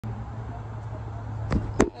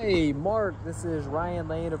Hey Mark, this is Ryan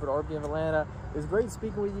Lane over at RPM Atlanta. It was great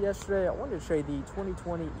speaking with you yesterday. I wanted to show you the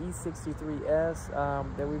 2020 E63S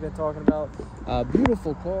that we've been talking about.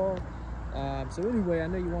 Beautiful car. So anyway, I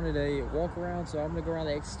know you wanted a walk around, so I'm gonna go around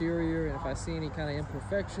the exterior, and if I see any kind of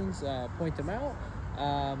imperfections, point them out.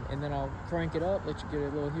 And then I'll crank it up, let you get a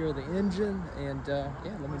little hear of the engine, and yeah,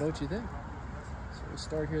 let me know what you think. So we'll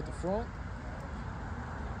start here at the front.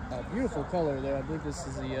 Beautiful color there. I believe this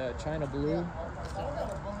is the China blue.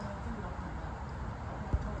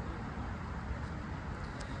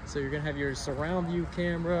 So you're gonna have your surround view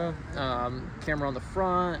camera, camera on the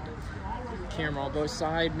front, camera on both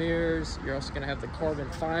side mirrors. You're also gonna have the carbon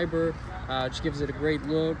fiber, which gives it a great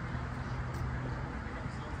look.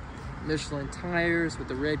 Michelin tires with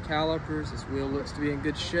the red calipers. This wheel looks to be in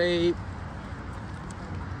good shape.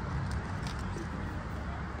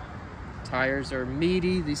 Tires are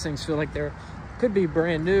meaty. These things feel like they're could be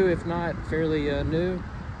brand new, if not fairly new.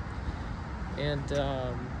 And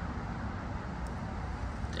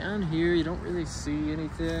down here you don't really see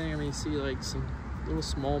anything. I mean, you see like some little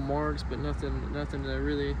small marks, but nothing to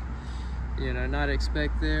really, you know, not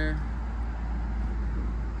expect there.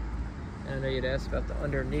 And I know you'd asked about the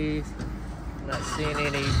underneath. I'm not seeing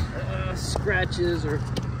any scratches or,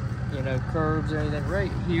 you know, curves or anything.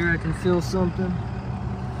 Right here I can feel something.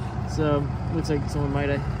 So looks like someone might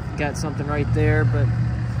have got something right there, but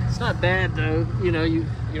it's not bad though. You know, you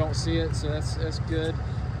don't see it, so that's good.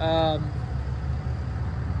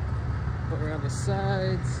 Put around the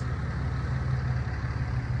sides.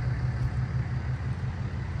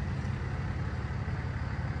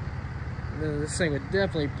 This thing would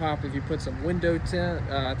definitely pop if you put some window tint.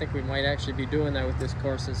 I think we might actually be doing that with this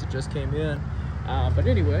car since it just came in. But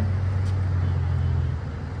anyway.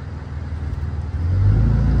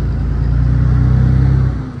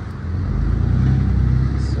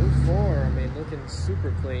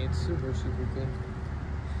 Super clean, super clean.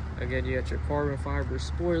 Again, you got your carbon fiber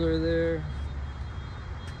spoiler there.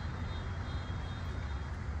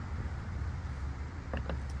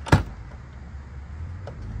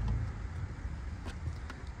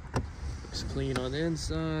 Looks clean on the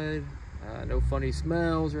inside. No funny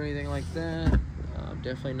smells or anything like that.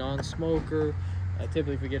 Definitely non-smoker.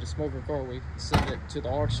 Typically, if we get a smoker car, we send it to the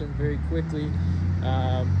auction very quickly.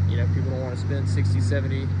 You know, people don't want to spend 60,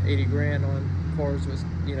 70, 80 grand on cars with,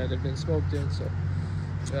 you know, they've been smoked in. So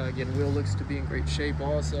again, wheel looks to be in great shape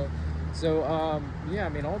also. So yeah, I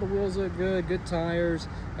mean, all the wheels look good tires.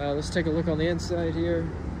 Let's take a look on the inside here.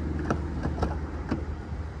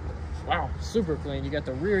 Wow, super clean. You got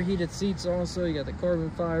the rear heated seats also, you got the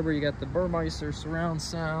carbon fiber, you got the Burmeister surround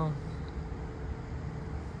sound.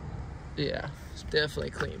 Yeah, it's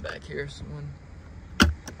definitely clean back here. Someone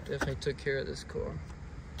definitely took care of this car.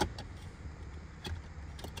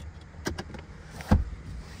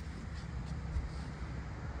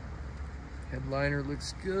 Headliner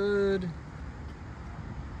looks good.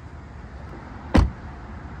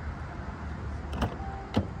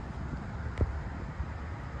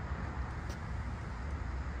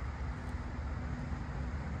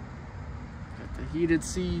 Got the heated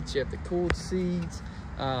seats, you have the cooled seats.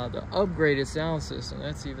 The upgraded sound system,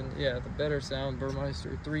 that's even, yeah, the better sound,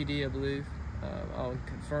 Burmeister 3D, I believe. I'll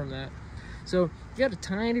confirm that. So you got a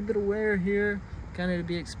tiny bit of wear here, kind of to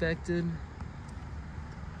be expected.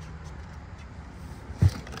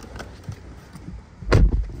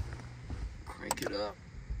 Crank it up.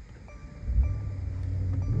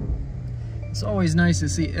 It's always nice to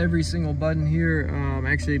see every single button here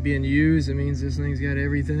actually being used. It means this thing's got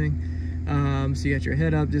everything. So you got your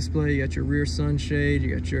head-up display, you got your rear sunshade,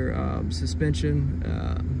 you got your suspension,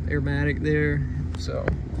 airmatic there. So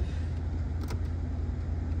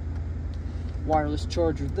wireless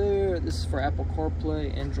charger there. This is for Apple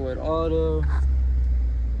CarPlay, Android Auto.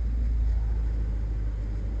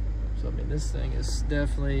 So I mean, this thing is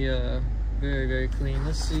definitely very clean.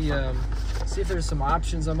 Let's see if there's some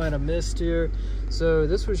options I might have missed here. So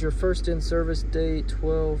this was your first in-service date,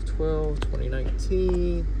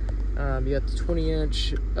 12/12/2019. You got the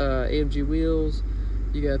 20-inch AMG wheels.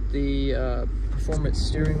 You got the performance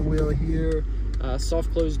steering wheel here.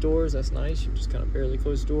 Soft closed doors, that's nice. You just kind of barely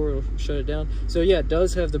close the door, it'll shut it down. So yeah, it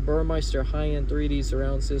does have the Burmeister high-end 3D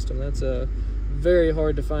surround system. That's a very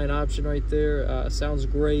hard to find option right there. Sounds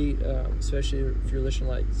great, especially if you're listening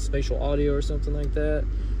to like spatial audio or something like that.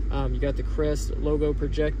 You got the Crest logo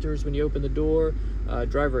projectors when you open the door.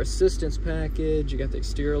 Driver assistance package, you got the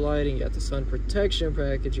exterior lighting, you got the sun protection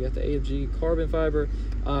package, you got the AMG carbon fiber,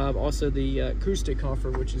 also the acoustic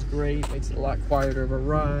comfort, which is great, makes it a lot quieter of a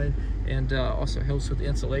ride, and also helps with the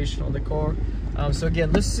insulation on the car. So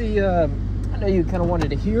again, let's see, I know you kind of wanted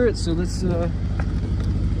to hear it, so let's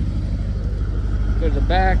Go to the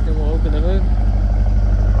back, then we'll open the hood.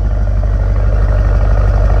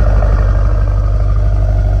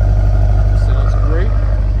 Sounds great.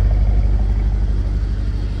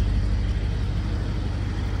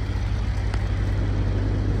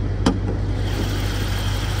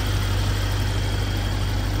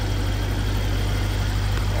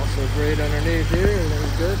 Also great underneath here,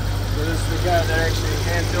 everything's good. So this is the guy that actually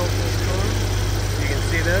hand built this car. You can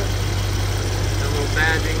see that. The little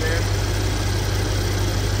badging there.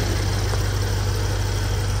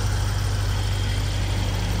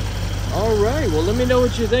 All right, well, let me know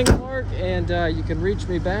what you think, Mark, and you can reach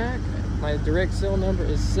me back. My direct cell number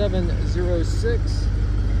is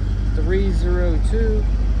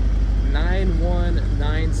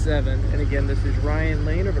 706-302-9197. And again, this is Ryan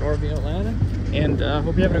Lane of Orview, Atlanta, and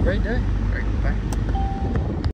hope you're having a great day. All right, bye.